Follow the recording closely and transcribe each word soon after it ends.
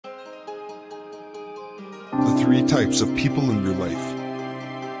The three types of people in your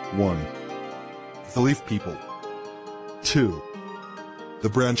life. 1. The leaf people. 2. The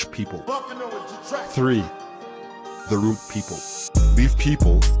branch people. 3. The root people. Leaf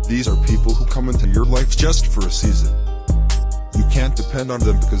people, these are people who come into your life just for a season. You can't depend on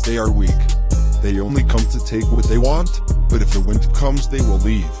them because they are weak. They only come to take what they want, but if the wind comes they will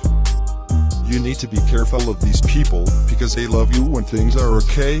leave. You need to be careful of these people, because they love you when things are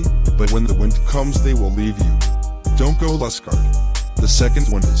okay, but when the wind comes they will leave you. Don't go Luscard. The second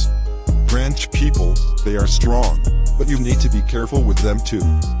one is branch people. They are strong, but you need to be careful with them too.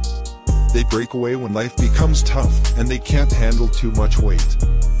 They break away when life becomes tough, and they can't handle too much weight.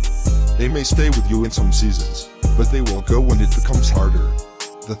 They may stay with you in some seasons, but they will go when it becomes harder.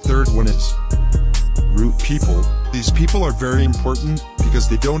 The third one is root people. These people are very important, because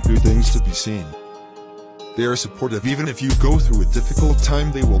they don't do things to be seen. They are supportive even if you go through a difficult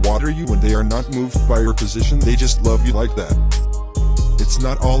time. They will water you when they are not moved by your position. They just love you like that. It's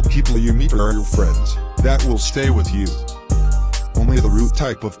not all people you meet are your friends that will stay with you. Only the root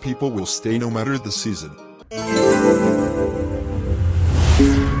type of people will stay no matter the season.